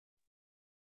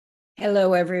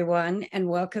Hello, everyone, and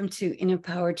welcome to Inner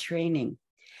Power Training.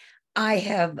 I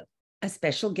have a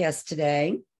special guest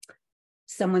today,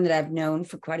 someone that I've known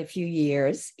for quite a few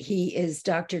years. He is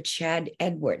Dr. Chad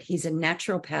Edward. He's a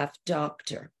naturopath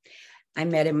doctor. I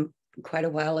met him quite a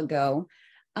while ago,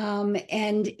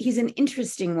 and he's an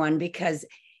interesting one because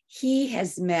he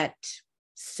has met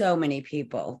so many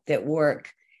people that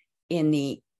work in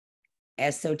the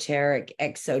esoteric,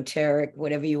 exoteric,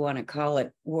 whatever you want to call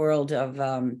it, world of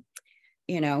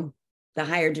the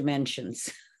higher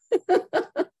dimensions.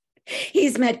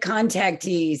 He's met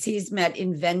contactees, he's met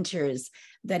inventors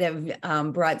that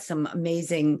have brought some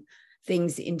amazing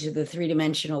things into the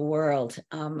three-dimensional world.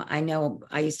 I know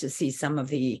I used to see some of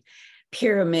the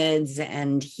pyramids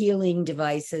and healing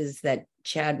devices that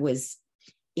Chad was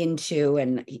into,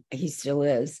 and he still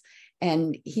is.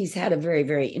 And he's had a very,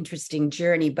 very interesting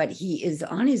journey, but he is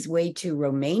on his way to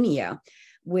Romania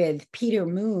with Peter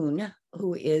Moon,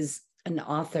 who is an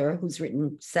author who's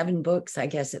written 7 books, I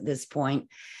guess, at this point.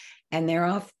 And they're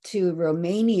off to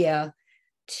Romania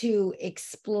to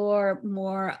explore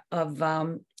more of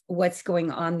what's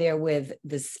going on there with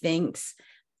the Sphinx,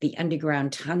 the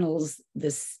underground tunnels,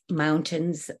 the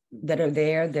mountains that are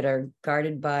there that are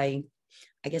guarded by,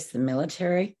 I guess, the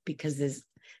military, because there's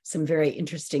some very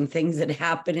interesting things that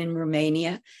happen in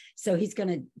Romania. So he's going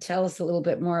to tell us a little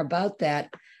bit more about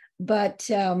that. But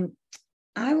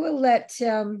I will let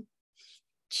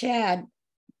Chad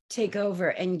take over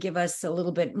and give us a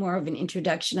little bit more of an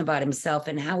introduction about himself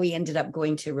and how he ended up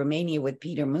going to Romania with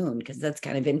Peter Moon, because that's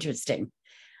kind of interesting.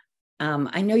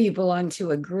 I know you belong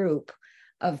to a group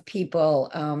of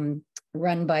people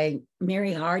run by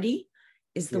Mary Hardy,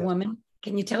 is the woman.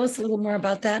 Can you tell us a little more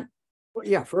about that? Well,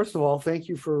 yeah, first of all, thank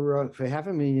you for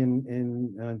having me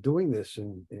in doing this.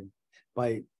 And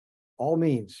by all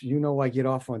means, I get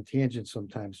off on tangents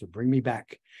sometimes, so bring me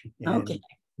back. And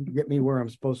get me where I'm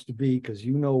supposed to be, because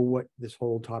you know what this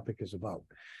whole topic is about.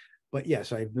 But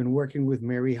yes, I've been working with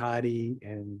Mary Hardy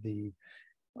and the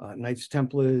Knights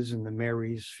Templars and the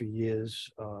Marys for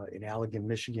years in Allegan,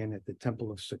 Michigan, at the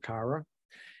Temple of Saqqara.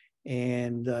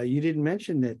 And you didn't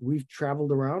mention that we've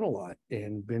traveled around a lot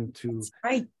and been to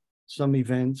some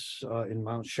events in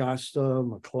Mount Shasta,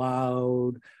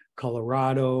 McLeod,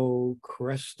 Colorado,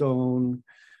 Crestone.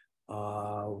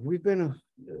 We've been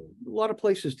a lot of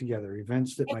places together,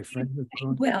 events that my friends have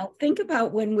gone. Well, think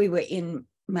about when we were in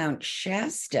Mount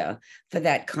Shasta for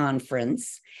that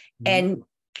conference, and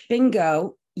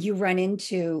bingo, you run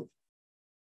into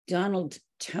Donald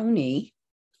Toney,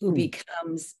 who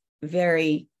becomes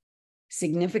very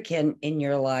significant in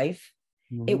your life.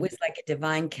 It was like a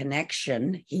divine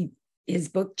connection. His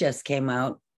book just came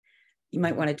out. You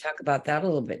might want to talk about that a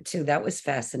little bit too. That was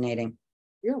fascinating.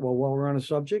 Yeah, well, while we're on a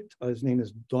subject, his name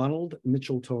is Donald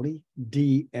Mitchell Toney,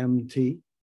 DMT,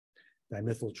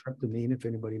 dimethyltryptamine, if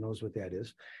anybody knows what that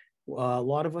is. A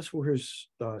lot of us were his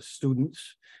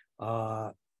students,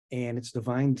 and it's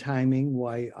divine timing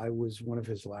why I was one of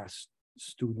his last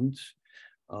students.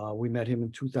 We met him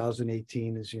in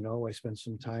 2018, as you know. I spent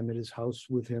some time at his house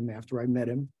with him after I met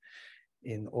him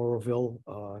in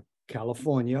Oroville,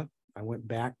 California. I went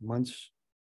back months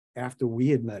after we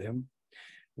had met him.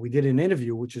 We did an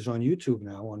interview, which is on YouTube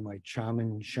now, on my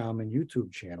Shaman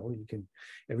YouTube channel.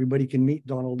 Everybody can meet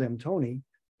Donald M. Toney.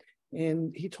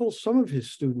 And he told some of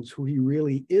his students who he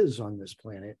really is on this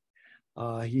planet.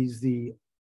 He's the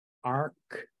ARC,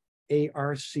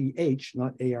 ARCH,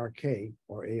 not ARK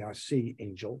or ARC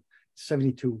angel,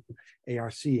 72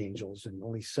 ARC angels and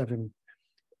only 7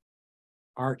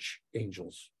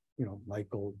 archangels,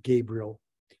 Michael, Gabriel.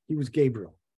 He was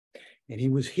Gabriel. And he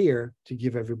was here to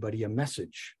give everybody a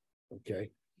message, okay?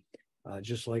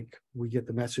 Just like we get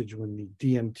the message when the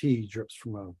DMT drips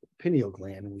from a pineal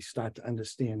gland and we start to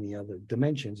understand the other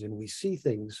dimensions and we see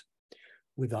things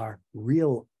with our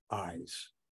real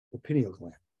eyes, the pineal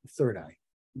gland, the third eye,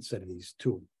 instead of these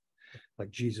 2,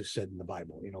 like Jesus said in the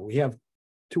Bible. We have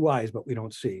 2 eyes, but we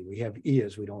don't see. We have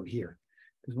ears, we don't hear,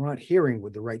 because we're not hearing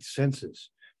with the right senses.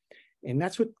 And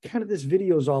that's what kind of this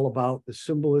video is all about, the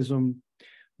symbolism,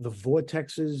 the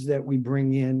vortexes that we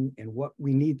bring in, and what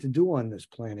we need to do on this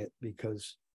planet,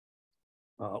 because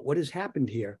what has happened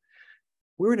here,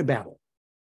 we're in a battle,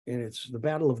 and it's the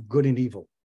battle of good and evil.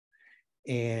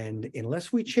 And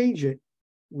unless we change it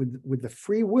with the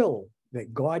free will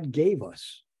that God gave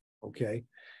us, okay,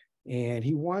 and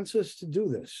he wants us to do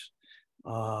this.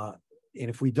 And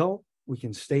if we don't, we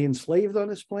can stay enslaved on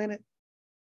this planet,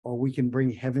 or we can bring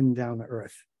heaven down to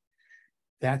earth.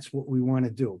 That's what we want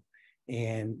to do.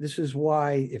 And this is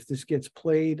why, if this gets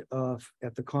played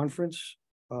at the conference,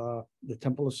 the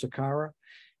Temple of Saqqara,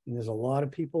 And there's a lot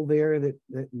of people there that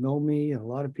know me, and a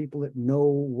lot of people that know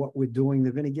what we're doing.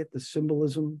 They're going to get the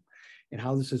symbolism and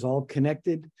how this is all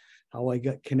connected, how I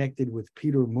got connected with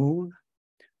Peter Moon.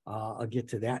 I'll get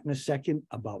to that in a second,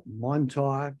 about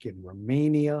Montauk and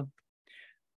Romania.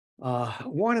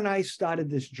 Juan and I started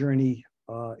this journey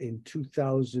in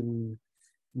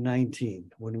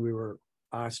 2019 when we were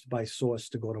asked by Source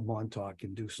to go to Montauk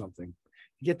and do something.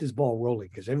 Get this ball rolling,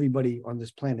 because everybody on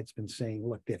this planet's been saying,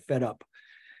 look, they're fed up.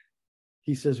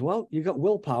 He says, well, you got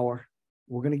willpower.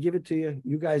 We're going to give it to you.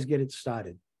 You guys get it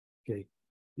started. Okay.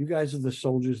 You guys are the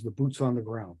soldiers, the boots on the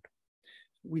ground.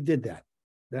 We did that.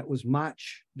 That was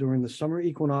March during the summer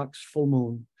equinox full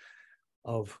moon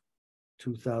of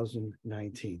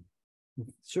 2019.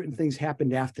 Certain things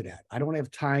happened after that. I don't have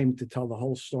time to tell the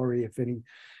whole story.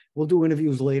 We'll do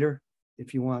interviews later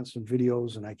if you want some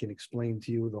videos, and I can explain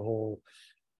to you the whole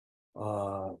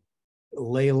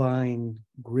ley line,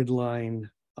 grid line,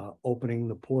 opening,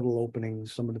 the portal opening,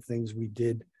 some of the things we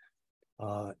did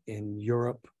in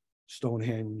Europe,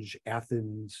 Stonehenge,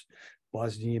 Athens,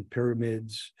 Bosnian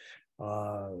pyramids,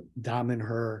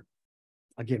 Damanhur.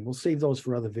 Again, we'll save those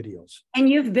for other videos. And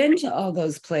you've been to all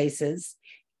those places.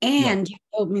 And you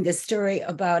told me the story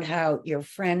about how your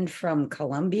friend from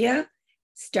Colombia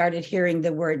started hearing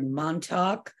the word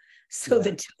Montauk. So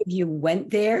the two of you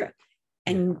went there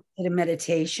and did a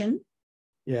meditation.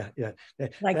 Yeah.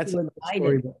 Like that's a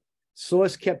story.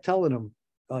 Source kept telling him,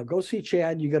 go see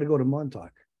Chad, you got to go to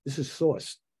Montauk. This is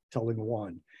Source telling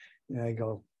Juan. And I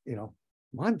go,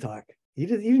 Montauk? He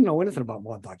didn't know anything about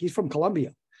Montauk. He's from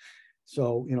Colombia.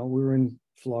 So, we were in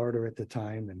Florida at the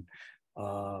time, and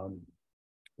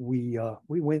we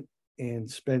went and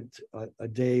spent a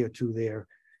day or two there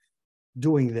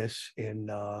doing this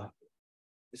and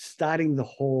starting the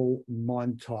whole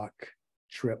Montauk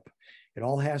trip. It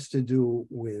all has to do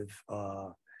with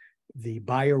the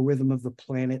biorhythm of the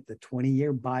planet, the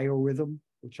 20-year biorhythm,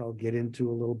 which I'll get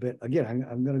into a little bit. Again,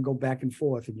 I'm going to go back and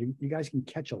forth, and you guys can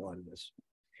catch a lot of this.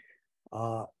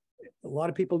 A lot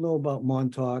of people know about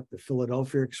Montauk, the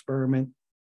Philadelphia experiment,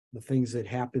 the things that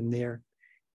happened there.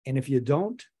 And if you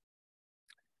don't,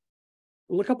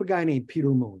 look up a guy named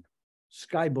Peter Moon,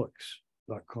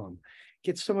 skybooks.com.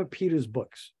 Get some of Peter's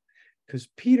books, because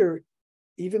Peter,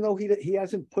 even though he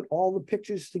hasn't put all the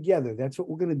pictures together, that's what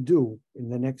we're going to do in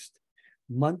the next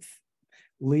month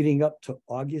leading up to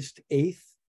August 8th,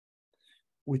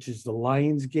 which is the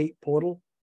Lionsgate portal.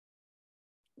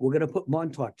 We're going to put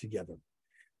Montauk together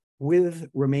with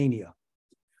Romania,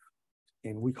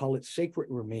 and we call it Sacred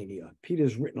Romania.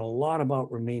 Peter's written a lot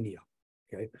about Romania.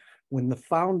 Okay, when the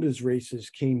founders races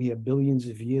came here billions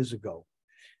of years ago,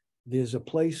 there's a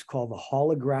place called the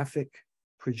Holographic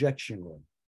projection room.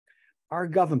 Our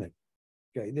government,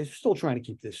 okay, they're still trying to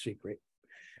keep this secret.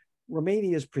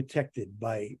 Romania is protected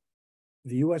by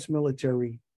the US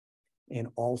military and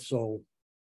also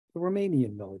the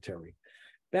Romanian military.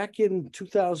 Back in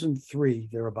 2003,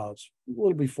 thereabouts, a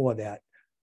little before that,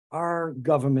 our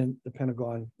government, the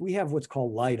Pentagon, we have what's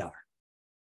called LIDAR,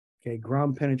 okay,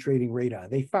 ground penetrating radar.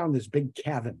 They found this big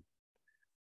cavern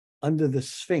under the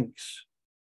Sphinx,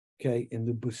 okay, in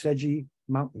the Busegi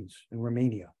Mountains in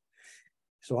Romania.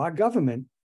 So our government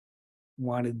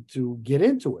wanted to get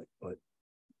into it, but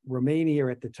Romania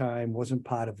at the time wasn't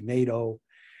part of NATO.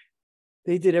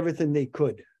 They did everything they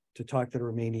could to talk to the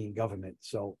Romanian government.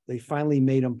 So they finally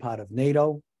made them part of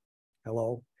NATO.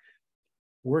 Hello.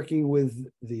 Working with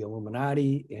the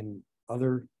Illuminati and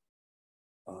other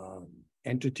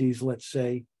entities, let's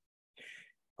say,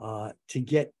 to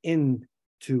get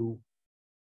into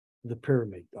the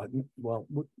pyramid. Well,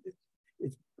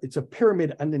 it's a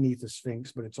pyramid underneath the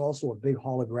Sphinx, but it's also a big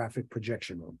holographic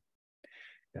projection room.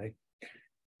 Okay.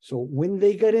 So when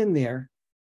they got in there,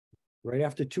 right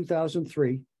after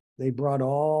 2003, they brought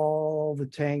all the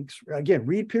tanks. Again,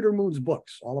 read Peter Moon's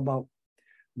books, all about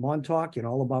Montauk and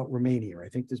all about Romania. I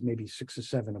think there's maybe 6 or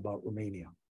 7 about Romania.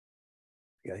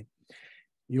 Okay.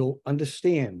 You'll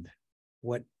understand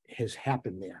what has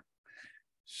happened there.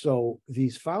 So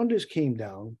these founders came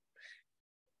down.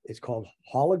 It's called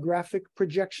Holographic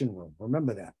Projection Room.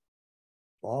 Remember that.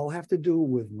 All have to do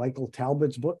with Michael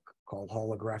Talbot's book called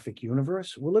Holographic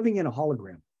Universe. We're living in a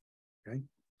hologram. Okay.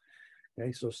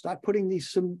 Okay. So start putting these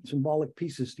symbolic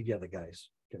pieces together, guys.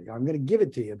 Okay. I'm going to give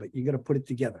it to you, but you got to put it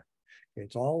together. Okay.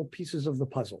 It's all pieces of the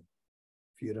puzzle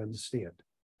for you to understand.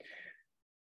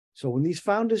 So when these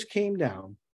founders came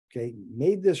down, okay,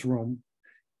 made this room,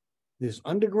 there's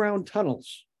underground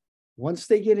tunnels. Once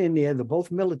they get in there, both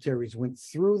militaries went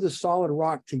through the solid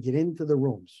rock to get into the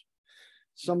rooms.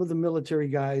 Some of the military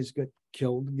guys got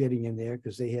killed getting in there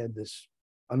because they had this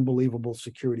unbelievable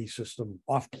security system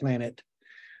off planet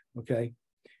Okay.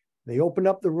 They opened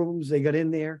up the rooms. They got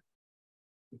in there.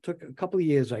 It took a couple of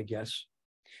years, I guess,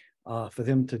 for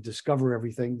them to discover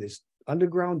everything. There's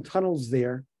underground tunnels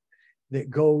there that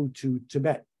go to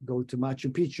Tibet, go to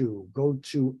Machu Picchu, go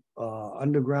to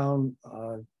underground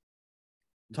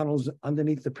tunnels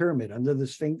underneath the pyramid, under the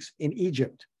Sphinx in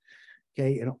Egypt,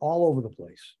 okay, and all over the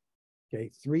place. Okay,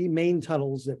 3 main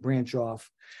tunnels that branch off.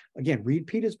 Again, read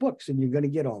Peter's books and you're going to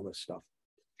get all this stuff.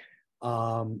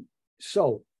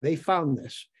 So they found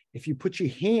this. If you put your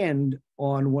hand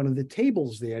on one of the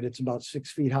tables there, that's about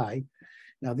 6 feet high.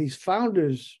 Now, these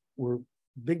founders were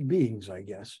big beings, I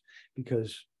guess,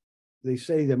 because they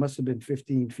say they must have been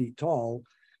 15 feet tall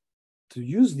to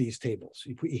use these tables.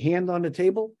 You put your hand on the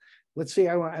table. Let's say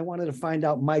I wanted to find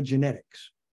out my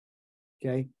genetics.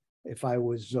 Okay. If I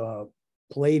was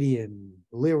Palladian,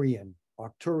 Illyrian,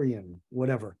 Arcturian,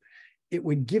 whatever, it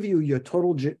would give you your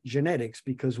total genetics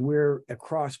because we're a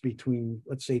cross between,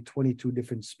 let's say, 22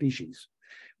 different species.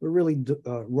 We're really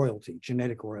royalty,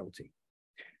 genetic royalty.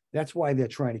 That's why they're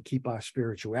trying to keep our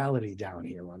spirituality down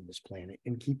here on this planet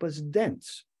and keep us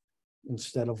dense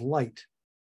instead of light.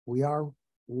 We are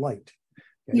light.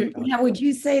 Okay? Now, would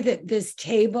you say that this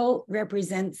table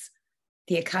represents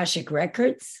the Akashic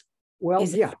records? Well,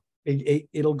 yeah.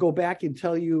 It'll go back and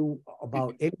tell you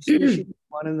about any species you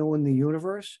want to know in the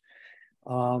universe.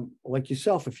 Like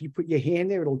yourself, if you put your hand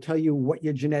there, it'll tell you what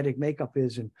your genetic makeup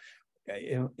is. And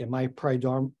am I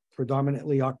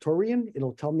predominantly Arcturian?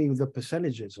 It'll tell me the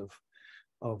percentages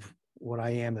of what I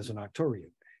am as an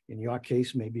Arcturian. In your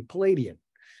case, maybe Palladian.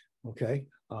 Okay.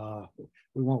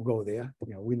 We won't go there.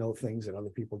 You know, we know things that other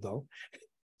people don't.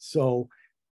 So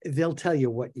they'll tell you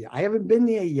what, I haven't been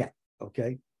there yet.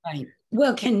 Okay. Right.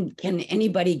 Well, can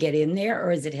anybody get in there,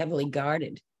 or is it heavily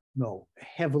guarded? No,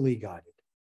 heavily guarded.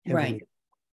 Right.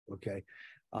 Okay.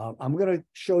 I'm going to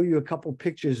show you a couple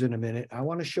pictures in a minute. I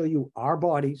want to show you our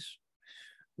bodies.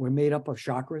 We're made up of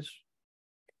chakras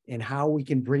and how we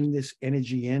can bring this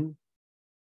energy in,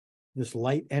 this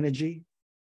light energy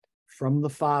from the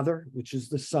Father, which is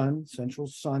the sun, central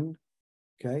sun.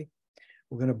 Okay.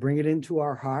 We're going to bring it into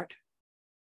our heart.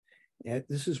 And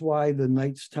this is why the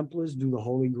Knights Templars do the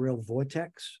Holy Grail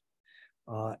Vortex.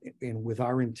 And with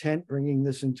our intent, bringing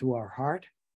this into our heart.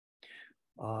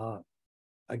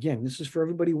 Again, this is for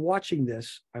everybody watching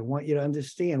this. I want you to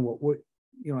understand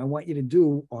I want you to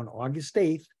do on August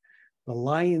 8th, the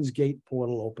Lions Gate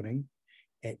portal opening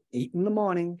at 8 in the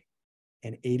morning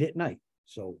and 8 at night.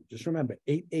 So just remember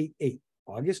 888,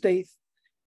 August 8th,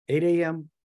 8 a.m.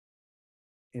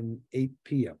 and 8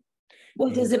 p.m. Well,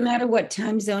 does it matter what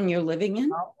time zone you're living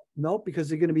in? No, because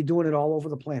they're going to be doing it all over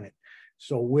the planet.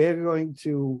 So we're going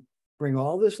to bring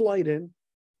all this light in.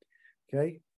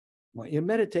 Okay. Want you to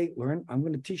meditate, learn. I'm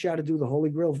going to teach you how to do the Holy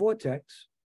Grail Vortex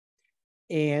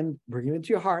and bring it into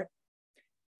your heart.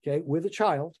 Okay. With a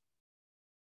child,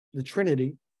 the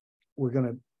Trinity, we're going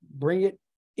to bring it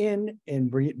in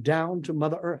and bring it down to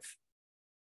Mother Earth.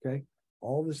 Okay.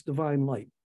 All this divine light,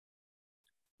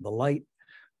 the light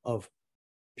of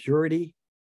purity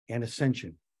and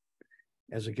ascension.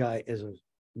 As a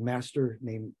master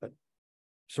named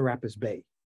Serapis Bey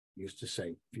used to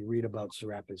say, if you read about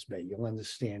Serapis Bey, you'll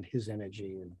understand his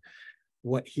energy and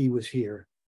what he was here.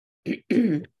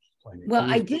 Well,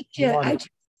 I just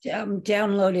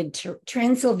downloaded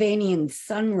Transylvanian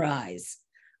Sunrise,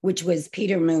 which was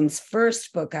Peter Moon's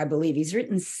first book, I believe. He's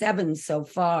written 7 so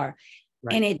far,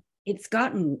 right. And it's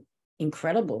gotten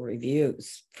incredible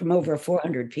reviews from over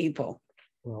 400 people.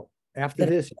 Well, after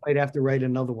this, you might have to write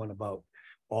another one about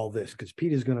all this, because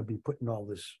Peter's going to be putting all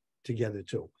this together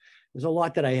too. There's a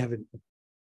lot that I haven't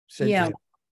said to him,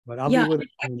 but I'll be with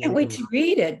I can't wait to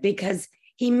read it, because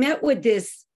he met with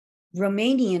this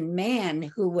Romanian man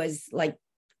who was like,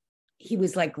 he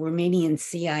was like Romanian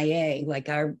CIA, like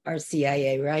our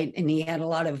CIA, right? And he had a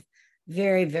lot of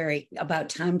very, very about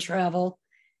time travel.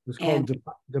 It was called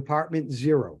Department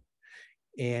Zero.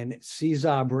 And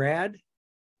Cesar Brad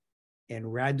and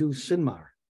Radu Sinmar.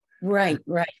 Right.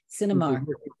 Sinmar.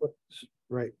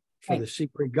 Right. For the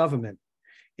secret government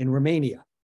in Romania.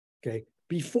 Okay.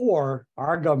 Before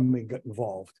our government got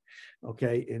involved.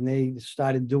 Okay. And they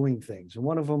started doing things. And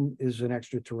one of them is an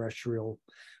extraterrestrial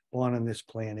born on this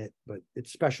planet, but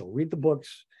it's special. Read the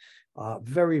books.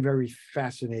 Very, very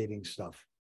fascinating stuff.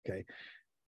 Okay.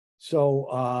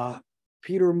 So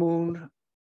Peter Moon,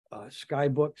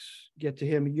 Skybooks, get to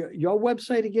him. Your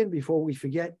website again, before we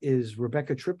forget, is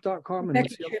RebeccaTrip.com.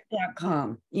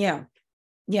 RebeccaTrip.com. Yeah.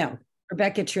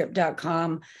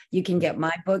 RebeccaTrip.com. You can get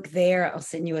my book there. I'll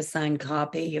send you a signed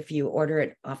copy if you order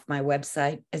it off my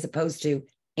website, as opposed to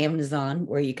Amazon,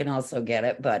 where you can also get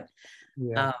it. But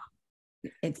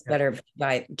It's better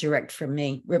by direct from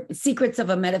me. Secrets of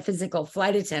a Metaphysical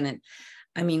Flight Attendant.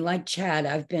 I mean, like Chad,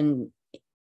 I've been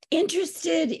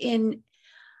interested in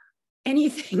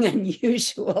anything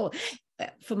unusual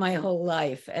for my whole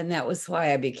life. And that was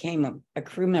why I became a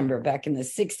crew member back in the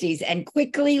 60s and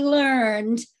quickly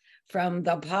learned from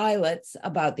the pilots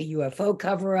about the UFO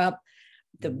cover-up,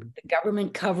 the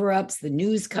government cover-ups, the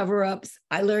news cover-ups.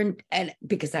 I learned, and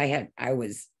because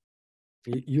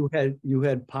you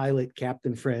had pilot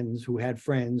captain friends who had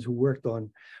friends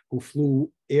who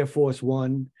flew Air Force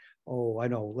One. Oh, I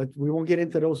know. We won't get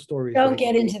into those stories. Don't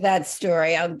get into that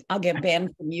story. I'll get banned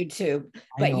from YouTube.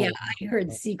 But yeah, I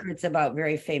heard secrets about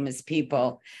very famous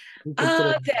people.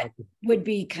 That would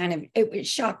be it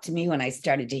shocked me when I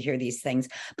started to hear these things.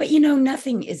 But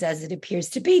nothing is as it appears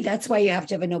to be. That's why you have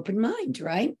to have an open mind,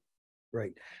 right?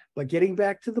 Right. But getting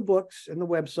back to the books and the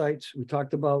websites, we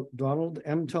talked about Donald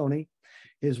M. Toney,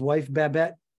 his wife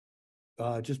Babette.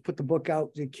 Just put the book out.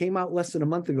 It came out less than a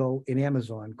month ago in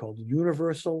Amazon, called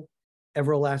Universal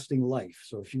Everlasting Life.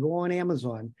 So if you go on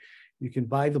Amazon, you can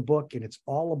buy the book, and it's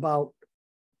all about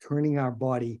turning our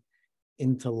body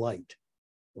into light.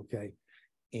 Okay.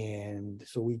 And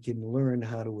so we can learn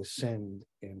how to ascend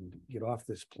and get off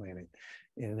this planet.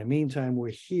 And in the meantime, we're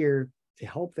here to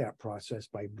help that process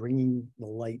by bringing the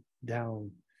light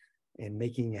down and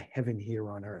making a heaven here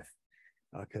on earth,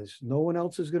 because no one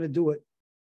else is going to do it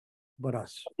but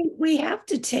us. We have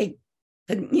to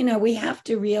we have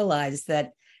to realize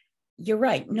that you're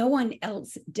right. No one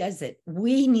else does it.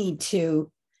 We need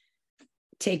to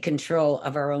take control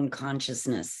of our own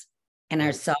consciousness and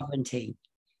our sovereignty,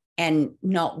 and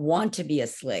not want to be a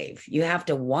slave. You have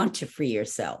to want to free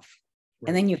yourself. Right.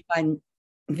 And then you find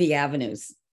the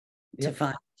avenues to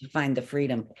find the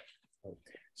freedom.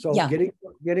 So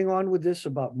getting on with this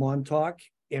about Montauk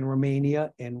and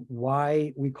Romania, and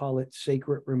why we call it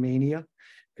Sacred Romania,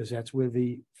 because that's where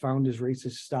the founders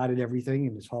races started everything,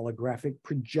 in this holographic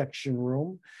projection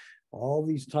room, all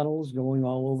these tunnels going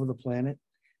all over the planet.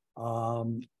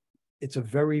 It's a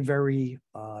very, very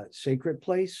sacred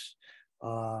place.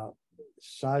 Sajminu,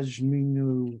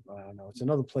 no, it's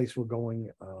another place we're going.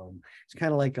 It's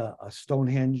kind of like a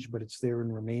Stonehenge, but it's there in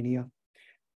Romania.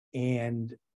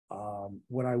 And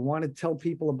what I want to tell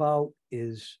people about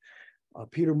is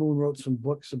Peter Moon wrote some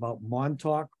books about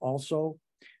Montauk also.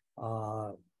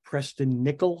 Preston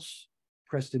Nichols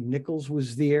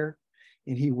was there,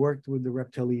 and he worked with the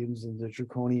reptilians and the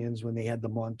draconians when they had the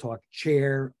Montauk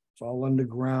chair. It's all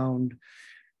underground.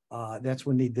 That's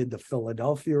when they did the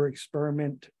Philadelphia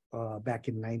experiment back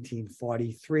in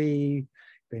 1943.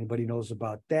 If anybody knows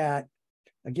about that.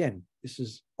 Again, this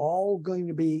is all going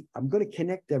to be, I'm going to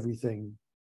connect everything.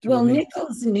 Well,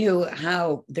 Nichols knew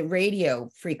how the radio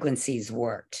frequencies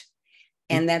worked.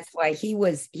 And that's why he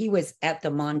was at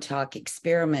the Montauk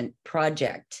Experiment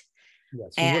Project.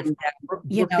 Yes, and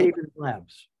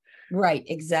Labs. Right,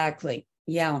 exactly.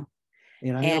 Yeah.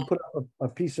 And I'm going to put up a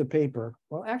piece of paper.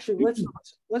 Well, actually,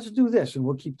 let's do this, and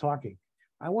we'll keep talking.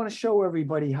 I want to show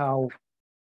everybody how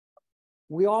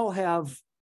we all have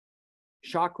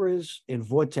chakras and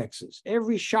vortexes.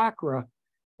 Every chakra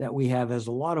that we have has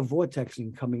a lot of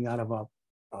vortexing coming out of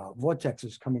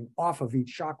vortexes coming off of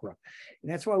each chakra.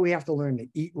 And that's why we have to learn to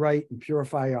eat right and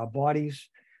purify our bodies,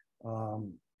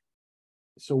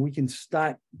 so we can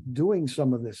start doing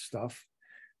some of this stuff.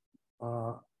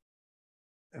 All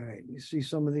right, you see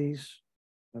some of these,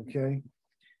 okay?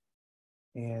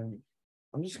 And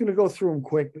I'm just gonna go through them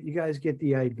quick, but you guys get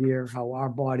the idea of how our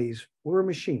bodies, we're a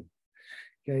machine,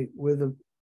 okay? We're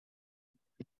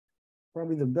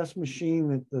probably the best machine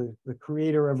that the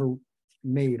creator ever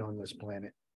made on this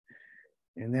planet.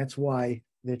 And that's why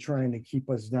they're trying to keep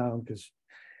us down, because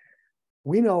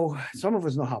we know, some of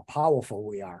us know how powerful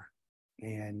we are,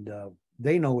 and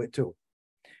they know it too.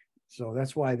 So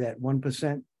that's why that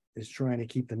 1% is trying to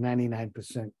keep the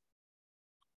 99%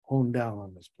 honed down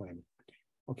on this planet.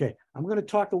 Okay, I'm going to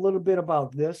talk a little bit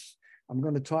about this. I'm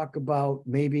going to talk about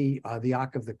maybe the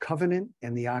Ark of the Covenant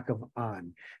and the Ark of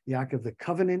An. The Ark of the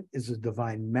Covenant is a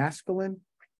divine masculine.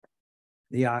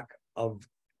 The Ark of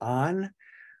An,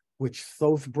 which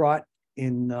Thoth brought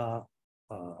in a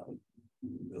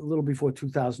little before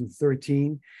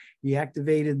 2013. He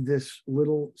activated this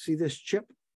little, see this chip?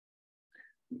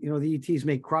 You know, the ETs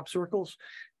make crop circles.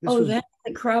 That's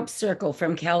the crop circle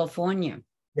from California.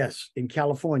 Yes, in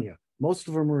California. Most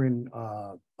of them are in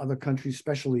other countries,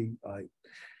 especially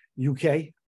UK.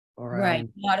 Right, a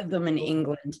lot of them in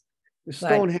England. The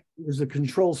Stonehenge is a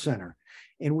control center.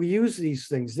 And we use these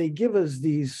things. They give us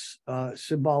these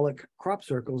symbolic crop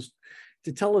circles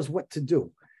to tell us what to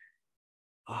do.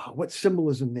 what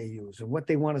symbolism they use and what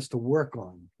they want us to work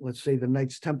on. Let's say the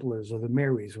Knights Templars or the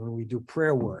Marys, when we do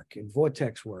prayer work and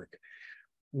vortex work,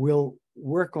 we'll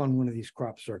work on one of these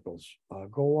crop circles,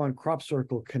 go on Crop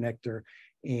Circle Connector,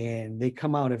 and they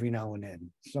come out every now and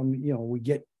then. Some, we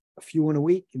get a few in a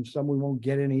week, and some we won't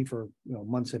get any for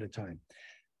months at a time.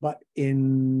 But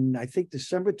in, I think,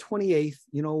 December 28th,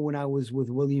 when I was with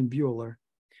William Bueller,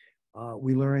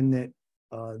 we learned that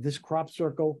this crop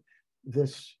circle,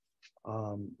 this,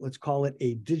 let's call it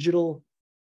a digital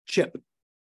chip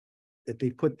that they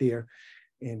put there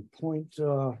in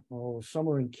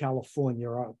somewhere in California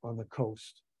out on the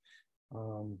coast.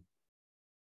 Trying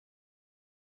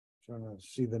to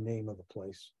see the name of the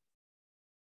place.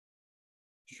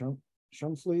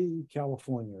 Shumfley,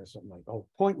 California, or something like.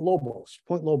 Point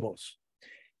Lobos.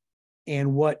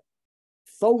 And what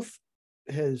Thoth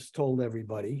has told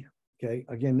everybody. Okay,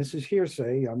 again, this is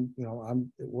hearsay. I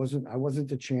wasn't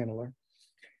the channeler,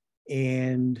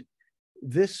 and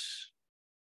this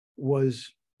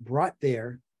was brought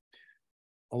there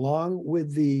along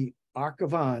with the Ark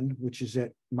of On, which is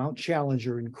at Mount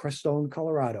Challenger in Crestone,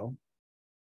 Colorado,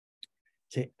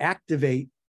 to activate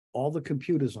all the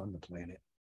computers on the planet,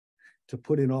 to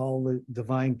put in all the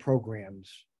divine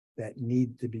programs that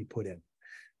need to be put in.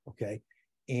 Okay.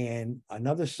 And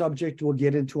another subject we'll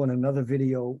get into in another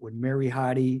video, when Mary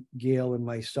Hardy, Gail, and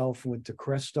myself went to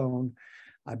Crestone,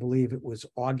 I believe it was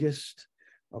August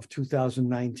of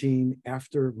 2019,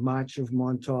 after March of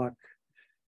Montauk,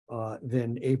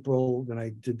 then April, then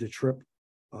I did the trip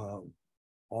all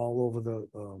over the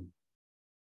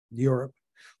Europe,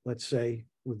 let's say,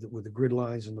 with the grid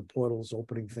lines and the portals,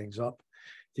 opening things up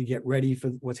to get ready for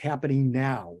what's happening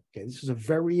now. Okay, this is a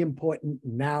very important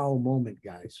now moment,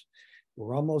 guys.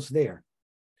 We're almost there.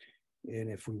 And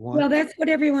if we want... Well, that's what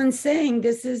everyone's saying.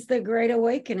 This is the Great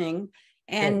Awakening.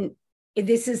 And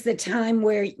this is the time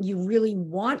where you really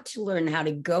want to learn how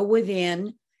to go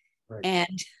within, right,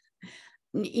 and,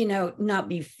 not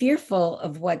be fearful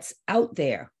of what's out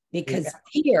there, because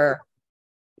fear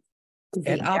is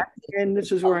the opposite. And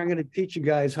this is where I'm going to teach you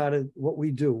guys what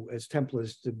we do as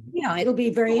Templars. It'll be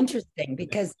very interesting,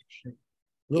 because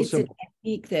it's a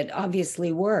technique that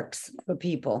obviously works for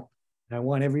people. And I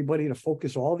want everybody to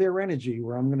focus all their energy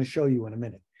where I'm going to show you in a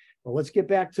minute. But let's get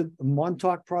back to the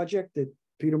Montauk project at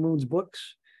Peter Moon's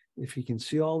books. If you can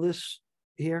see all this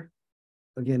here.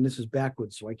 Again, this is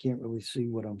backwards, so I can't really see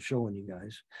what I'm showing you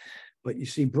guys. But you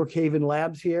see Brookhaven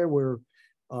Labs here, where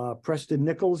Preston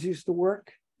Nichols used to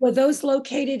work. Were those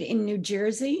located in New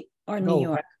Jersey or New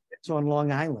York? It's on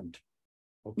Long Island.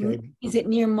 Okay. Is it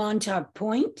near Montauk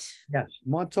Point? Yes.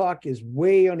 Montauk is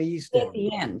way on the east end. At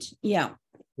the end, yeah.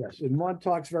 Yes, and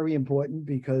Montauk's very important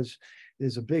because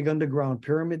there's a big underground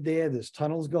pyramid there. There's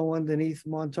tunnels go underneath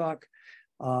Montauk.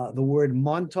 The word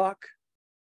Montauk,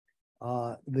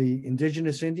 the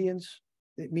indigenous Indians,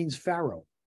 it means pharaoh.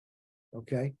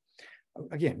 Okay.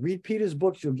 Again, read Peter's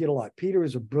books, you'll get a lot. Peter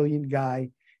is a brilliant guy,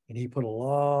 and he put a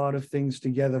lot of things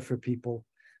together for people.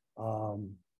 Now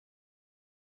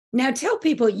tell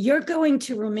people you're going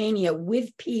to Romania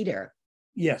with Peter.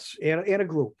 Yes, and a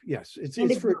group. Yes, it's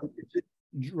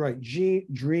right.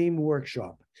 Dream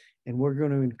Workshop, and we're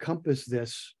going to encompass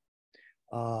this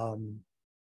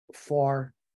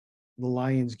for the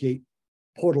Lions Gate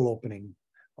portal opening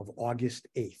of August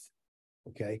 8th.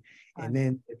 Okay, and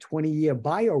then a 20-year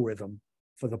biorhythm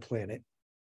for the planet.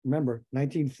 Remember,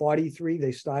 1943,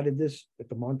 they started this at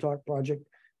the Montauk Project,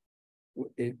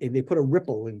 and they put a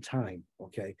ripple in time,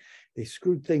 okay? They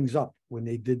screwed things up when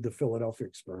they did the Philadelphia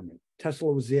experiment.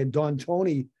 Tesla was there. Don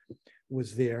Tony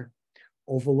was there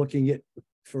overlooking it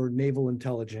for naval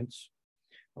intelligence,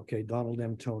 okay, Donald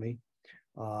M. Tony.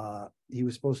 He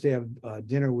was supposed to have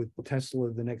dinner with Tesla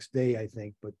the next day, I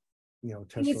think, but,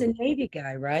 Tesla... He was a Navy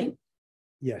guy, right?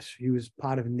 Yes, he was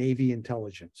part of Navy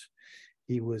intelligence.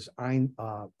 He was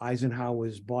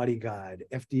Eisenhower's bodyguard,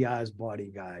 FDR's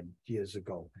bodyguard years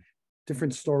ago.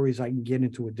 Different stories I can get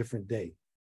into a different day.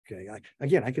 Okay,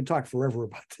 I can talk forever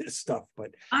about this stuff,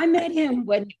 but I met him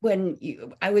when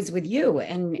I was with you,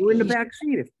 and we're in the back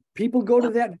seat. If people go to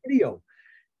that video,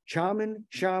 Shaman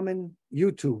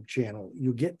YouTube channel,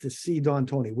 you get to see Don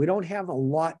Tony. We don't have a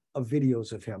lot of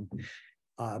videos of him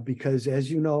because, as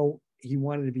you know, he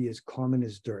wanted to be as common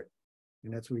as dirt.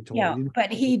 And that's what he told me. Yeah,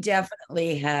 but he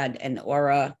definitely had an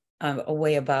aura, a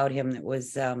way about him that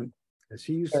was... Yes,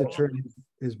 he used to turn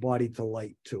his body to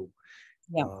light too.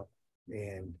 Yeah.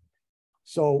 And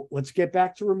so let's get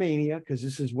back to Romania, because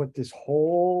this is what this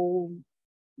whole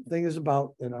thing is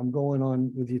about. And I'm going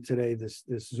on with you today, this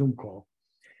Zoom call.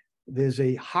 There's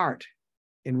a heart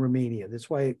in Romania. That's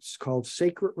why it's called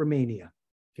Sacred Romania.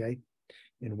 Okay.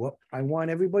 And what I want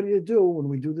everybody to do when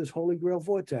we do this Holy Grail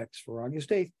Vortex for August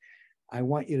 8th, I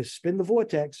want you to spin the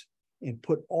vortex and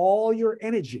put all your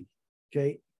energy,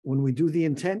 okay, when we do the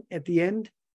intent at the end,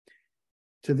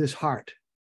 to this heart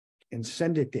and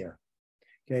send it there.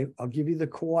 Okay, I'll give you the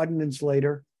coordinates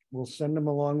later. We'll send them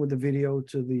along with the video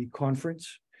to the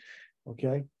conference.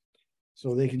 Okay,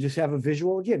 so they can just have a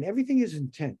visual. Again, everything is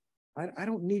intent. I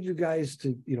don't need you guys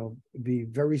to, be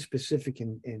very specific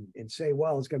and say,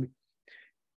 well, it's going to be,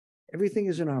 everything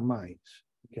is in our minds.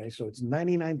 Okay, so it's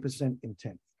 99%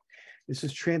 intent. This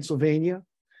is Transylvania,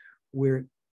 where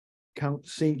Count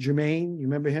Saint Germain, you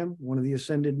remember him, one of the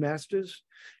ascended masters?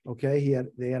 Okay,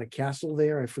 they had a castle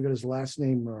there. I forget his last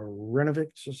name,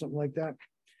 Renovics or something like that.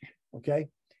 Okay,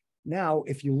 now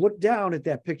if you look down at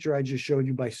that picture I just showed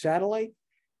you by satellite,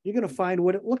 you're going to find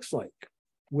what it looks like,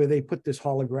 where they put this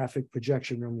holographic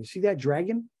projection room. You see that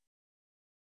dragon?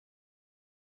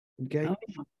 Okay.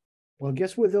 Oh. Well,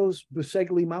 guess where those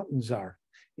Busegli Mountains are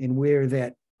and where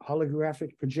that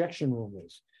holographic projection room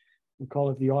is. We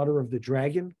call it the Order of the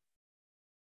Dragon,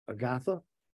 Agatha.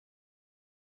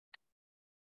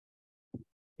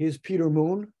 Here's Peter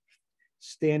Moon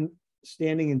standing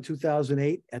in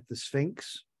 2008 at the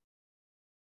Sphinx.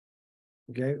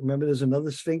 Okay, remember there's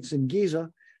another Sphinx in Giza.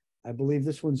 I believe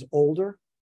this one's older.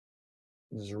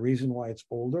 There's a reason why it's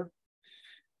older.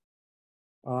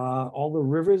 All the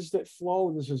rivers that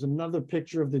flow. This is another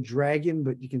picture of the dragon,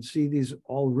 but you can see these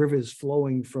all rivers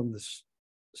flowing from the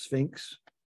Sphinx.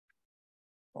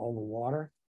 All the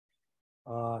water.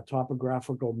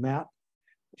 Topographical map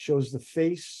shows the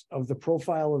face of the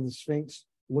profile of the Sphinx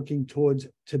looking towards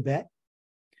Tibet.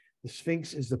 The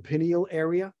Sphinx is the pineal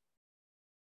area.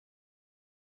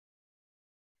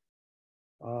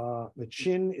 The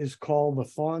chin is called the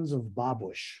Thorns of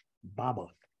Baba.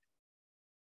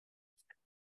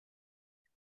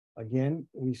 Again,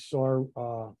 we saw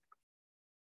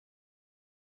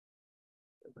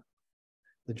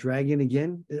the dragon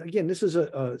again. Again, this is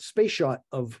a space shot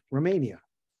of Romania,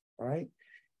 all right?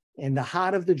 And the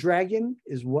heart of the dragon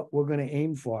is what we're going to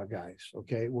aim for, guys,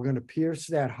 okay? We're going to pierce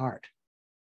that heart.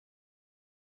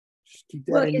 Just keep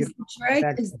that in is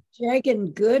the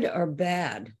dragon good or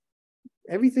bad?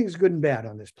 Everything's good and bad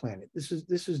on this planet. This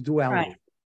is duality, right.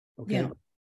 Okay? Yeah.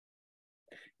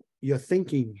 Your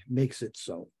thinking makes it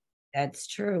so. That's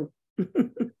true.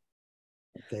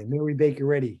 Okay, Mary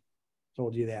Baker Eddy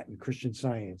told you that in Christian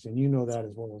Science, and you know that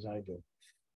as well as I do.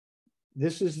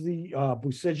 This is the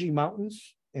Busegli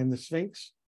Mountains and the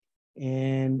Sphinx,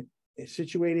 and it's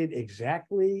situated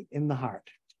exactly in the heart.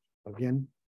 Again,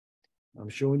 I'm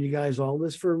showing you guys all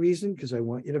this for a reason, because I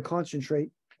want you to concentrate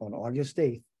on August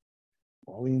 8th.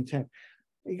 All the intent.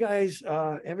 You guys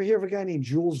ever hear of a guy named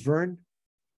Jules Verne?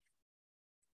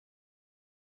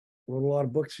 Wrote a lot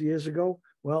of books years ago.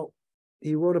 Well,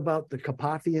 he wrote about the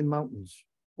Carpathian Mountains,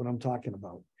 what I'm talking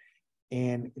about,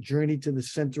 and Journey to the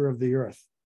Center of the Earth.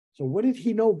 So what did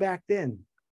he know back then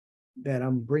that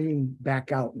I'm bringing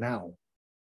back out now?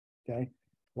 Okay.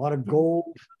 A lot of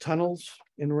gold tunnels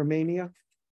in Romania.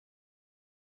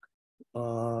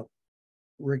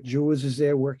 Rick Jewers is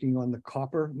there working on the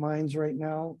copper mines right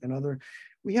now, and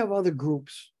we have other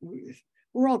groups.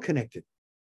 We're all connected.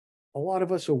 A lot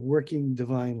of us are working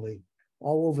divinely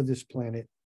all over this planet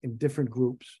in different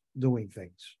groups doing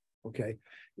things. Okay.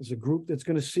 There's a group that's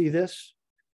going to see this.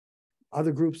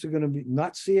 Other groups are going to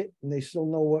not see it, and they still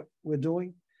know what we're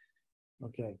doing.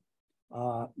 Okay.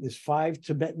 There's 5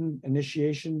 Tibetan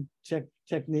initiation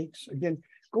techniques. Again,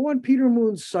 go on Peter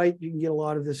Moon's site. You can get a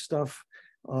lot of this stuff.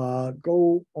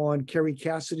 Go on Kerry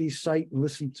Cassidy's site and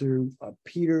listen to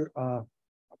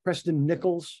Preston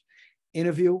Nichols'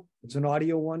 interview. It's an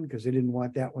audio one because they didn't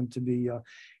want that one to be.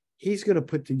 He's going to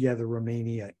put together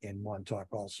Romania and Montauk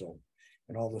also,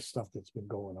 and all the stuff that's been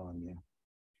going on there.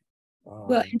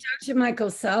 Well, and Dr.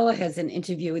 Michael Sala has an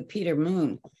interview with Peter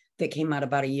Moon that came out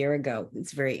about a year ago.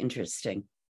 It's very interesting.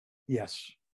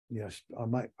 Yes.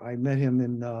 I met him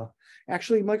in,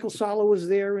 actually, Michael Sala was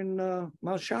there in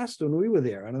Mount Shasta when we were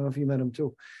there. I don't know if you met him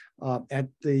too, at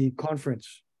the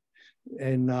conference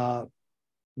in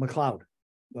McLeod,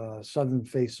 southern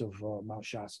face of Mount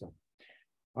Shasta.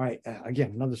 All right,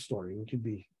 again, another story. We could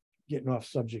be getting off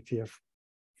subject here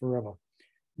forever.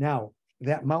 Now,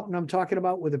 that mountain I'm talking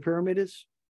about where the pyramid is,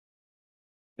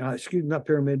 excuse me, not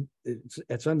pyramid,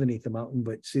 it's underneath the mountain,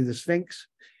 but see the Sphinx?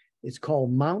 It's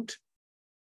called Mount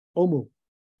Omu,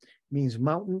 means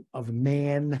mountain of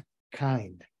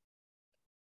mankind.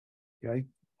 Okay,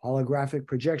 holographic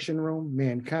projection room,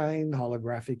 mankind,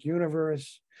 holographic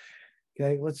universe.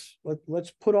 Okay,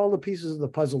 let's put all the pieces of the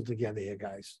puzzle together here,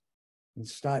 guys, and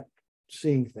start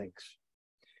seeing things.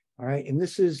 All right. And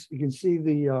this is, you can see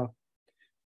the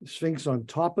Sphinx on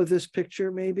top of this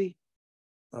picture, maybe.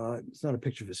 It's not a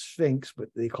picture of a Sphinx, but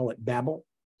they call it Babel.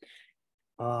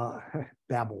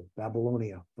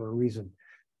 Babylonia for a reason.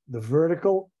 The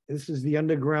vertical, this is the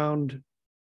underground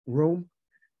room.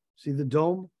 See the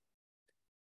dome?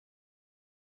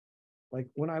 Like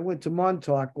when I went to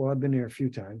Montauk, well, I've been there a few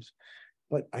times,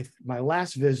 but my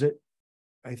last visit,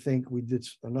 I think we did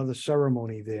another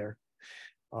ceremony there.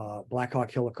 Black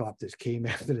Hawk helicopters came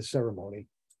after the ceremony.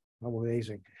 How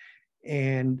amazing.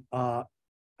 And I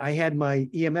had my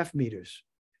EMF meters.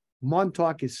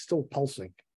 Montauk is still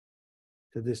pulsing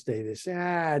to this day. They say,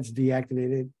 it's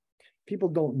deactivated. People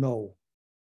don't know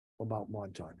about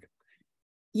Montauk.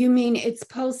 You mean it's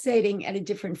pulsating at a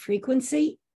different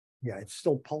frequency? Yeah, it's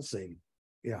still pulsating.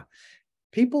 Yeah.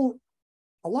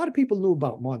 A lot of people knew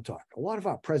about Montauk, a lot of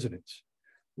our presidents.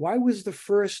 Why was the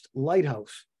first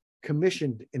lighthouse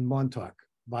commissioned in Montauk?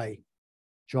 By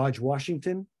George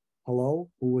Washington, who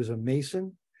was a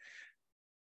Mason,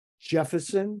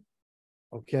 Jefferson.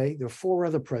 Okay, there are 4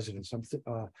 other presidents. I'm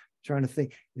trying to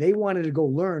think. They wanted to go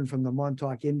learn from the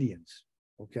Montauk Indians.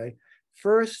 Okay,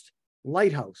 first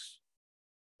lighthouse,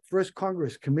 first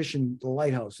Congress commissioned the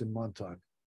lighthouse in Montauk.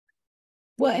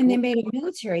 Well, and they made a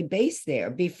military base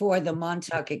there before the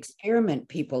Montauk experiment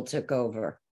people took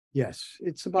over. Yes,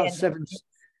 it's about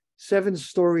seven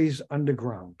stories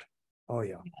underground. Oh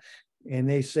yeah, and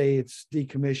they say it's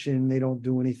decommissioned. They don't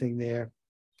do anything there.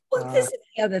 Well, this is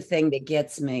the other thing that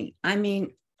gets me. I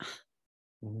mean,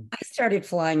 I started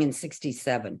flying in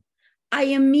 67. I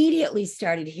immediately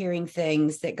started hearing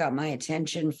things that got my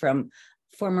attention from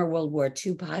former World War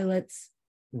II pilots,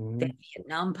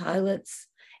 Vietnam pilots,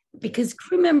 because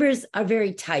crew members are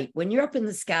very tight. When you're up in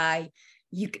the sky,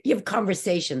 you have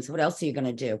conversations. What else are you going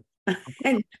to do?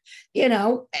 And,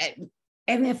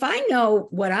 and if I know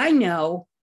what I know,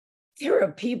 there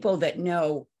are people that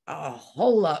know a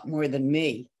whole lot more than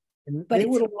me. But they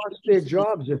would have lost their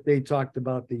jobs if they talked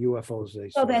about the UFOs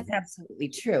they saw. Oh, that's absolutely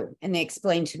true. And they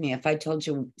explained to me, if I told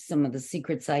you some of the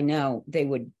secrets I know, they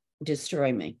would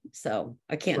destroy me. So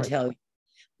I can't tell you.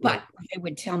 But they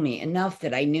would tell me enough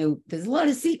that I knew there's a lot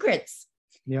of secrets.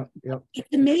 Yeah.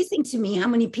 It's amazing to me how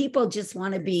many people just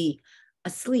want to be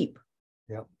asleep.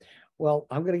 Yeah. Well,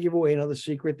 I'm going to give away another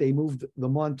secret. They moved the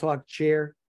Montauk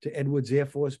chair to Edwards Air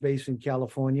Force Base in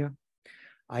California.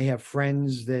 I have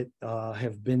friends that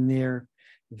have been there.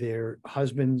 Their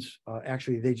husbands,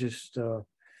 actually, they just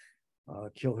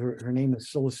killed her. Her name is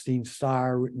Celestine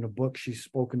Starr, written a book. She's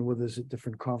spoken with us at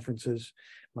different conferences,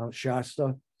 Mount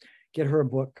Shasta. Get her a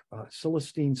book.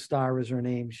 Celestine Starr is her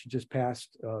name. She just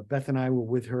passed. Beth and I were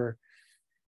with her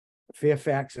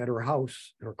Fairfax at her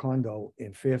house, her condo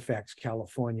in Fairfax,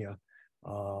 California,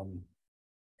 I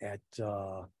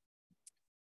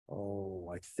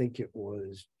think it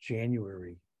was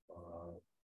January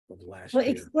of last year.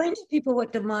 Explain to people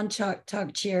what the Montauk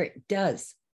chair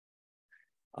does.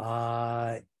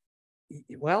 Well,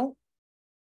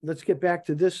 let's get back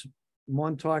to this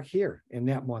Montauk here and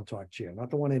that Montauk chair, not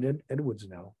the one at Edwards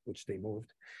now, which they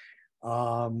moved.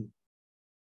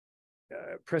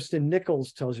 Preston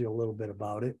Nichols tells you a little bit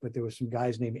about it, but there were some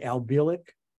guys named Al Bielik,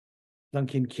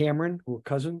 Duncan Cameron, who were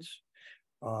cousins.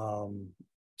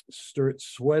 Stuart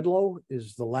Swedlow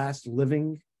is the last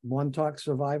living Montauk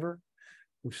survivor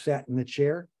who sat in the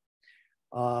chair.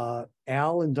 Al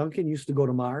and Duncan used to go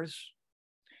to Mars.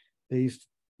 They used,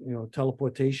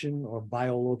 teleportation or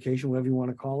biolocation, whatever you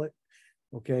want to call it.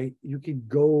 Okay, you could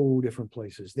go different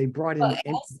places. They brought in.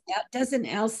 Doesn't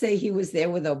Al say he was there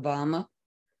with Obama?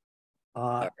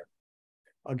 A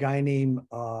guy named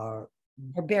or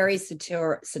Barry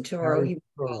Soetoro.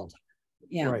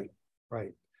 Yeah,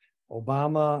 right.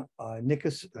 Obama,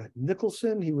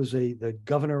 Nicholson. He was the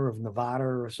governor of Nevada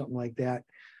or something like that.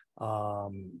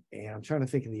 And I'm trying to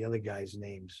think of the other guys'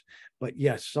 names, but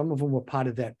yes, some of them were part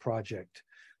of that project.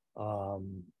 A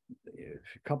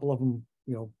couple of them,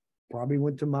 probably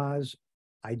went to Mars.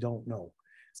 I don't know.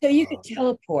 So you could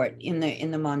teleport in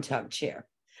the Montauk chair.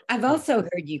 I've also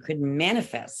heard you could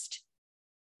manifest.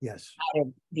 Yes. Out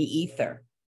of the ether.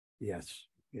 Yes.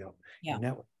 Yeah. And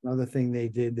that was another thing they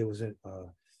did. There was a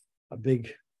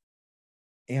big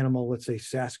animal, let's say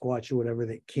Sasquatch or whatever,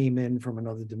 that came in from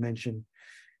another dimension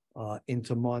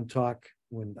into Montauk.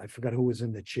 When I forgot who was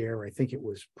in the chair. I think it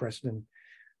was Preston.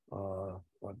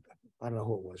 I don't know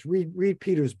who it was. Read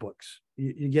Peter's books.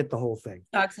 You get the whole thing.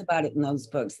 Talks about it in those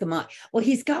books. Well,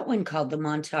 he's got one called The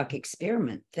Montauk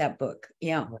Experiment, that book.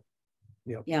 Yeah.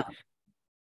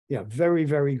 Very,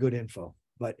 very good info.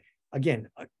 But again,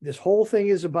 this whole thing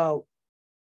is about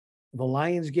the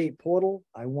Lionsgate portal.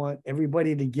 I want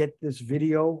everybody to get this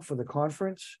video for the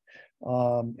conference.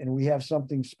 And we have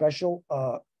something special.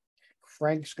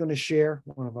 Frank's going to share,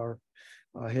 one of our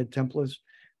head Templars.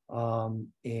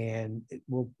 And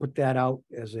we'll put that out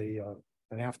as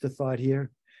an afterthought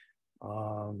here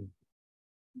to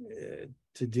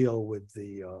deal with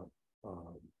the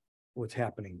what's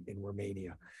happening in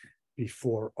Romania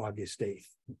before August 8th.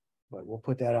 But we'll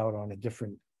put that out on a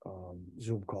different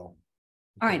Zoom call.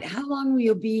 All right. How long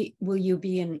will you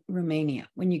be in Romania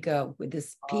when you go with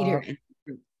this Peter?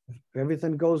 If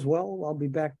everything goes well, I'll be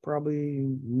back probably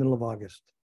middle of August.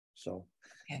 So,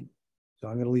 okay. So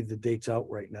I'm going to leave the dates out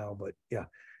right now, but yeah.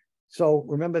 So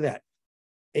remember that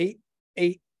 8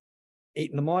 in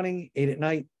the morning, 8 at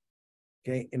night.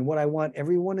 Okay. And what I want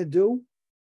everyone to do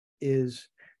is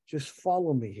just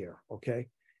follow me here. Okay.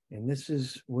 And this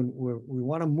is when we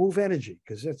want to move energy,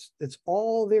 because that's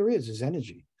all there is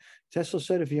energy. Tesla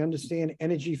said, if you understand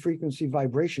energy, frequency,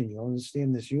 vibration, you'll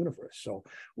understand this universe. So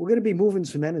we're going to be moving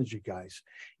some energy, guys.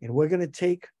 And we're going to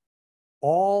take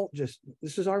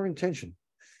this is our intention.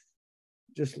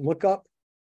 Just look up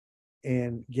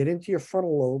and get into your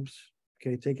frontal lobes.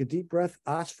 Okay. Take a deep breath,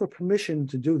 ask for permission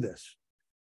to do this.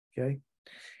 Okay.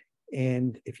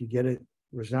 And if you get a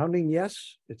resounding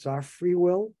yes, it's our free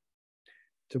will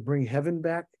to bring heaven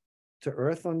back to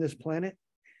earth on this planet.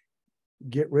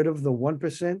 Get rid of the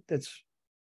 1% that's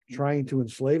trying to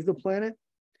enslave the planet.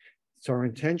 It's our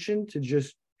intention to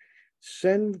just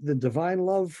send the divine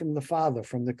love from the Father,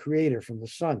 from the Creator, from the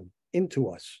Son into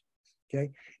us.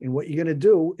 Okay. And what you're going to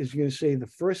do is you're going to say the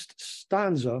first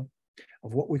stanza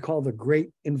of what we call the Great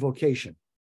Invocation.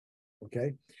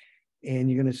 Okay. And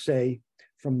you're going to say,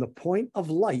 from the point of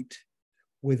light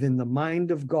within the mind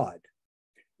of God,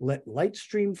 let light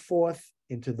stream forth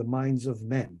into the minds of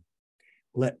men.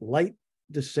 Let light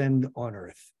descend on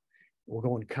earth. We're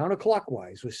going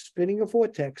counterclockwise. We're spinning a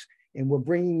vortex and we're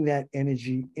bringing that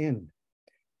energy in,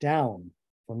 down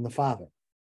from the Father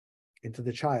into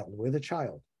the child. We're the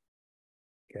child.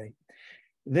 Okay.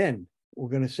 Then we're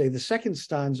going to say the second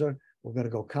stanza. We're going to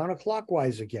go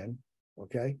counterclockwise again.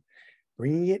 Okay.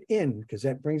 Bringing it in, because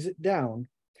that brings it down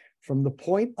from the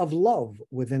point of love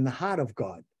within the heart of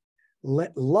God.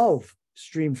 Let love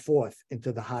stream forth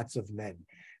into the hearts of men.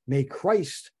 May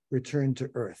Christ return to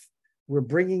earth. We're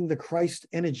bringing the Christ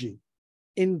energy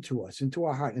into us, into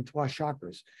our heart, into our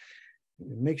chakras.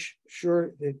 Make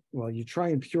sure that, you try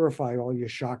and purify all your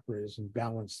chakras and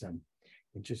balance them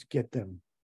and just get them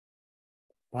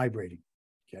vibrating.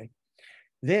 Okay.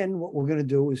 Then what we're going to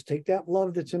do is take that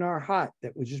love that's in our heart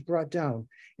that we just brought down,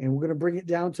 and we're going to bring it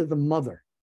down to the mother,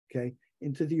 okay,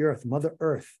 into the earth, Mother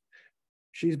Earth.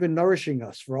 She's been nourishing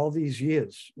us for all these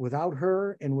years. Without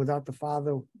her and without the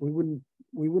Father, we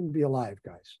wouldn't be alive,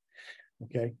 guys.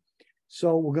 Okay.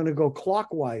 So we're going to go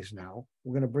clockwise now.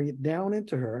 We're going to bring it down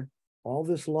into her, all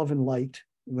this love and light.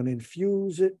 We're going to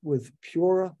infuse it with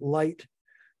pure light.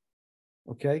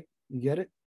 Okay. You get it?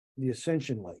 The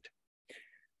ascension light.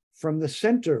 From the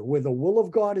center where the will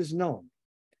of God is known,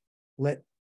 let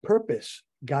purpose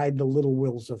guide the little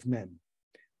wills of men.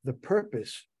 The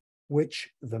purpose which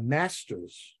the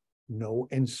masters know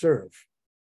and serve.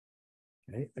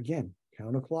 Okay, again,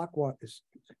 clockwise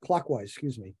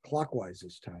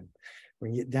this time.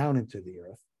 Bring it down into the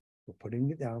earth. We're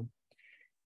putting it down.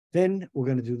 Then we're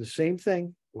going to do the same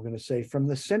thing. We're going to say, from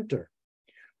the center,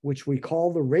 which we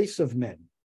call the race of men,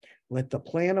 let the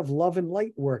plan of love and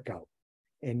light work out,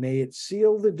 and may it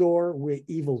seal the door where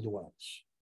evil dwells.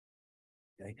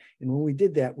 Okay. And when we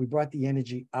did that, we brought the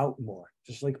energy out more,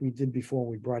 just like we did before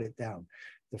we brought it down.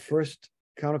 The first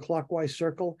counterclockwise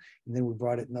circle, and then we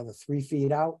brought it another 3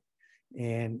 feet out.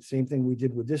 And same thing we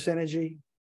did with this energy.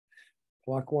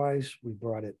 Clockwise, we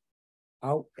brought it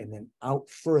out and then out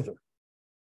further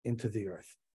into the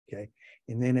earth. Okay.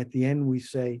 And then at the end, we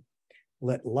say,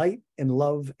 let light and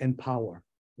love and power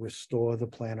restore the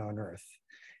plan on earth.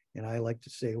 And I like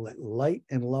to say, let light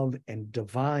and love and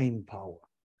divine power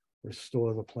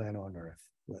restore the plan on earth.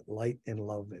 Let light and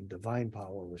love and divine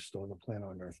power restore the plan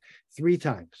on earth 3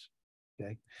 times.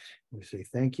 Okay. We say,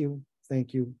 thank you,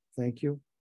 thank you, thank you.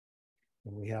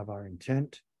 And we have our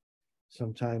intent.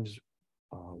 Sometimes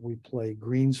we play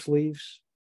green sleeves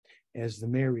as the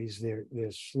Marys, their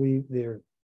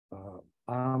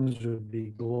arms would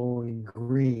be glowing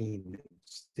green.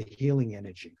 It's the healing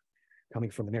energy coming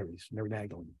from the Marys, Mary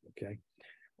Magdalene. Okay.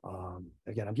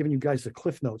 Again, I'm giving you guys the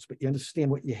cliff notes, but you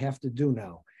understand what you have to do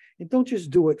now. And don't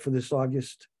just do it for this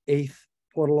August 8th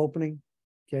portal opening.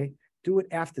 Okay. Do it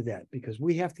after that, because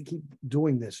we have to keep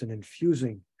doing this and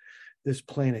infusing this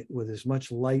planet with as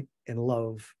much light and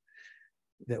love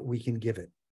that we can give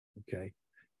it. Okay.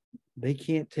 they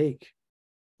can't take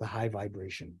the high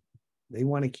vibration. They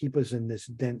want to keep us in this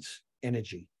dense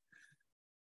energy.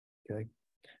 Okay.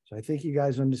 So I think you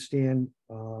guys understand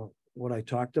what I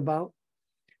talked about,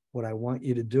 what I want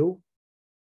you to do.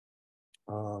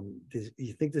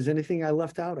 You think there's anything I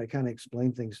left out? I kind of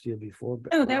explained things to you before.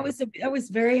 But No, that was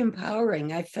very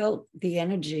empowering. I felt the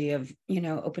energy of,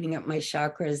 opening up my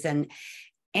chakras,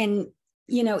 and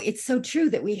it's so true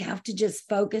that we have to just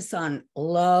focus on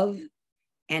love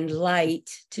and light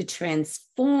to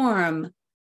transform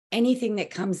anything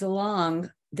that comes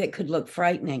along that could look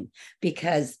frightening,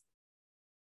 because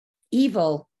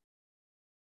evil,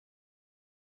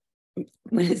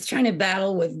 when it's trying to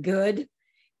battle with good,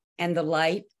 and the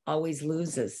light always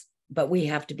loses, but we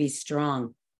have to be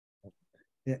strong.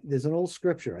 Yeah, there's an old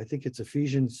scripture, I think it's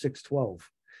Ephesians 6:12.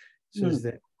 It says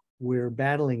that we're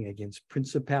battling against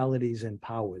principalities and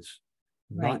powers,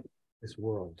 not this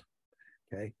world.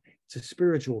 Okay. It's a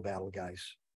spiritual battle,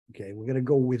 guys. Okay. We're going to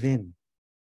go within.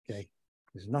 Okay.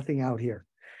 There's nothing out here.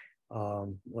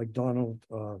 Like Donald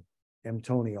M.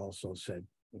 Tony also said,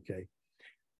 okay,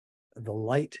 the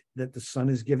light that the sun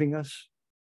is giving us,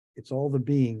 it's all the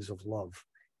beings of love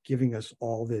giving us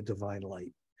all their divine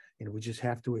light. And we just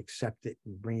have to accept it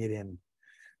and bring it in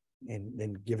and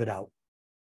then give it out.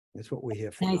 That's what we're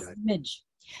here for. Nice image.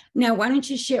 Now, why don't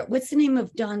you share, what's the name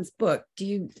of Don's book? Do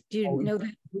you know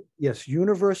that? Yes,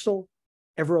 Universal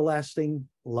Everlasting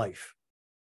Life.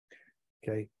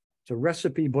 Okay. It's a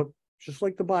recipe book, just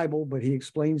like the Bible, but he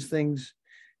explains things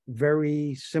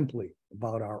very simply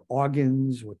about our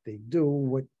organs, what they do,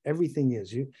 what everything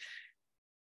is.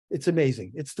 It's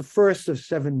amazing. It's the first of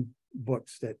 7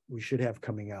 books that we should have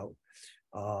coming out.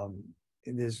 And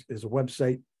there's a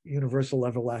website,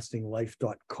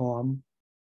 universaleverlastinglife.com.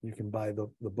 You can buy the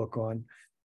book on,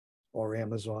 or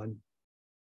Amazon.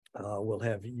 We'll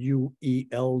have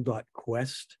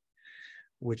uel.quest,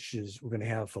 which is we're going to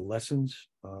have for lessons,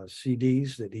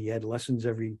 CDs that he had lessons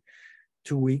every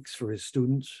 2 weeks for his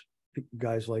students,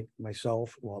 guys like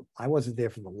myself. Well, I wasn't there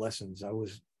for the lessons. I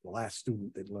was the last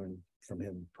student that learned from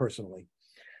him personally.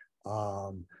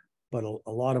 But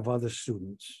a lot of other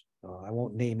students, I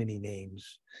won't name any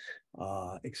names,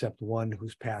 except one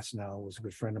who's passed now, was a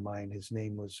good friend of mine. His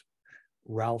name was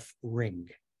Ralph Ring,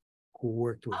 who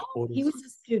worked with Otis. He was a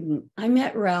student. I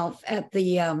met Ralph at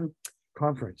the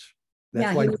conference.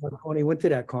 That's why Tony went to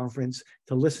that conference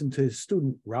to listen to his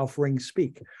student, Ralph Ring,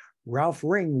 speak. Ralph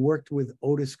Ring worked with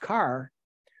Otis Carr,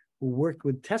 who worked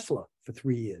with Tesla for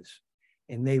 3 years.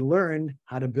 And they learned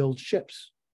how to build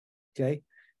ships. Okay.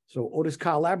 So Otis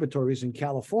Carr Laboratories in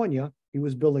California, he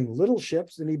was building little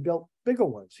ships and he built bigger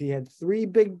ones. He had 3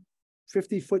 big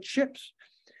 50-foot ships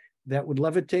that would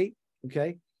levitate.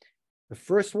 Okay. The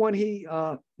first one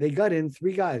they got in,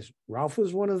 3 guys. Ralph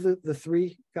was one of the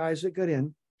 3 guys that got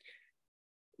in.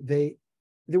 There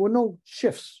were no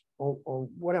shifts or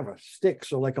whatever,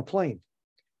 sticks or like a plane,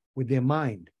 with their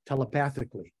mind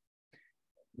telepathically.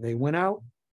 They went out,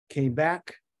 came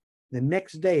back. The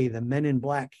next day, the men in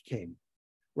black came.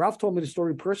 Ralph told me the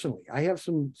story personally. I have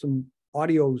some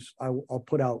audios I'll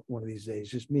put out one of these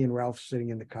days, just me and Ralph sitting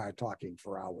in the car talking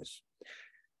for hours.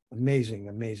 Amazing,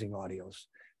 amazing audios.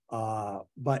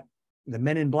 But the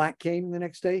men in black came the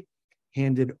next day,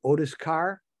 handed Otis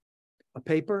Carr a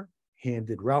paper,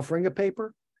 handed Ralph Ring a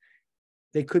paper.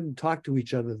 They couldn't talk to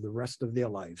each other the rest of their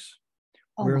lives.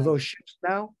 Where are those ships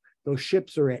now? Those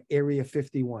ships are at Area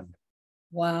 51.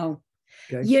 Wow.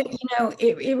 Okay. Yeah,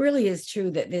 it really is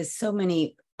true that there's so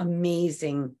many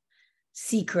amazing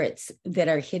secrets that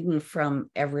are hidden from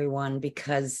everyone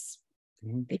because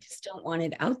they just don't want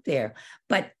it out there.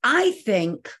 But I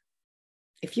think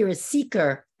if you're a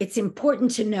seeker, it's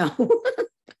important to know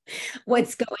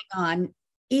what's going on,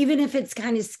 even if it's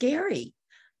kind of scary.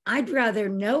 I'd rather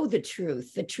know the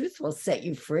truth. The truth will set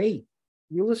you free.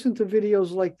 You listen to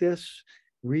videos like this,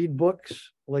 read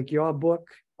books like your book,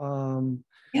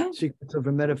 Secrets of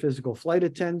a Metaphysical Flight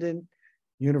Attendant,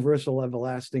 Universal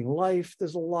Everlasting Life.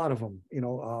 There's a lot of them,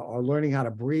 or learning how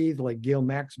to breathe, like Gail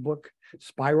Mack's book,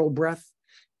 Spiral Breath.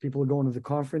 People are going to the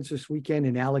conference this weekend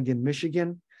in Allegan,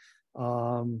 Michigan,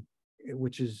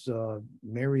 which is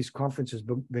Mary's conference has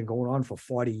been going on for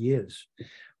 40 years.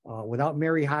 Without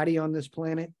Mary Hardy on this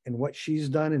planet and what she's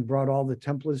done and brought all the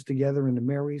Templars together into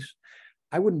Mary's,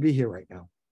 I wouldn't be here right now.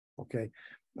 Okay.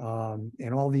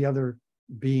 And all the other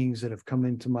beings that have come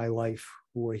into my life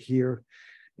who are here,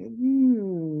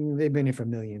 they've been here for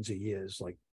millions of years,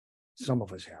 like some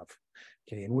of us have.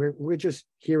 Okay. And we're just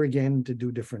here again to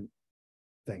do different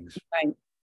things. Right.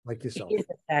 Like yourself. It's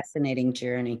a fascinating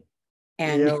journey.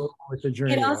 And it's a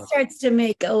journey. It all starts to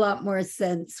make a lot more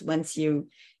sense once you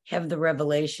have the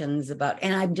revelations about,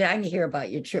 and I'm dying to hear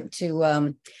about your trip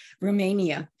to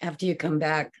Romania after you come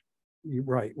back. You're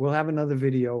right. We'll have another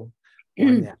video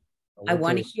on that. I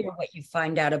want to We'll hear what you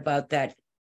find out about that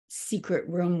secret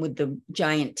room with the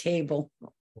giant table.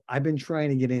 I've been trying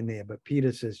to get in there, but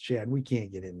Peter says, Chad, we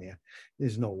can't get in there.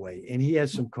 There's no way. And he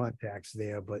has some contacts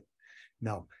there, but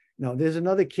no. No, there's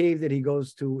another cave that he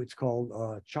goes to. It's called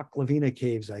Chuck Lavina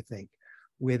Caves, I think,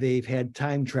 where they've had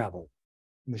time travel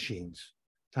machines,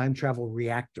 time travel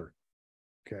reactor.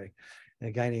 Okay. And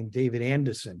a guy named David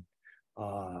Anderson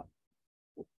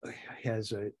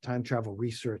has a time travel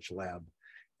research lab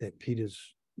that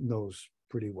Peter's knows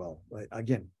pretty well. But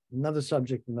again, another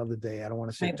subject, another day. I don't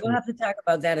want to say Right, we'll have to talk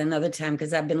about that another time,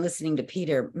 because I've been listening to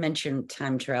Peter mention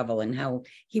time travel and how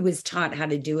he was taught how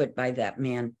to do it by that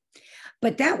man.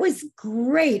 But that was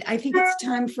great. I think it's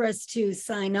time for us to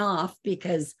sign off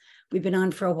because we've been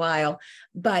on for a while.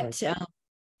 But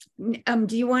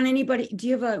do you want anybody, do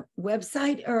you have a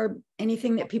website or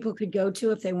anything that people could go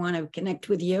to if they want to connect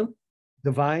with you?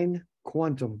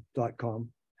 DivineQuantum.com.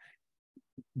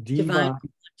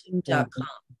 DivineQuantum.com.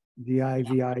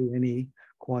 DIVINE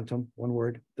quantum, one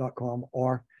word.com,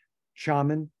 or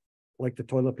shaman, like the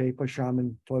toilet paper,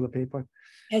 shaman toilet paper.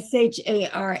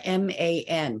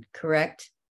 SHARMAN, correct?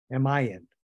 MIN.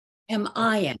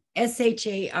 MIN.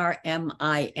 SHARMIN.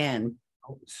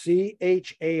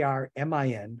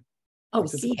 CHARMIN. Oh,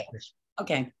 CH.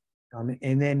 Okay.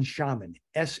 And then shaman,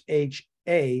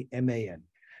 SHAMAN.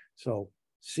 So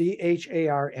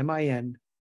CHARMIN,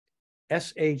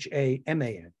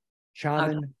 SHAMAN.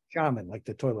 Shaman, shaman, like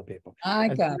the toilet paper. I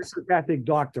As got a naturopathic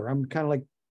doctor, I'm kind of like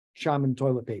shaman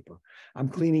toilet paper. I'm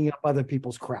cleaning up other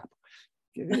people's crap.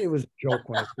 It was a joke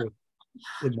when I first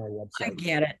did my website. I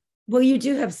get it. Well, you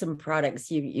do have some products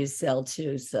you sell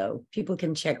too, so people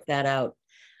can check that out.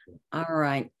 All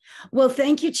right. Well,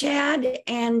 thank you, Chad.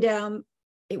 And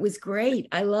it was great.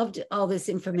 I loved all this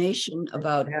information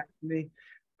about me.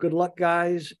 Good luck,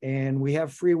 guys. And we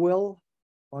have free will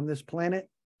on this planet.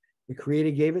 The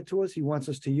Creator gave it to us. He wants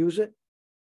us to use it.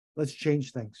 Let's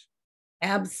change things.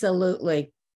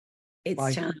 Absolutely.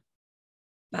 It's time.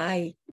 Bye.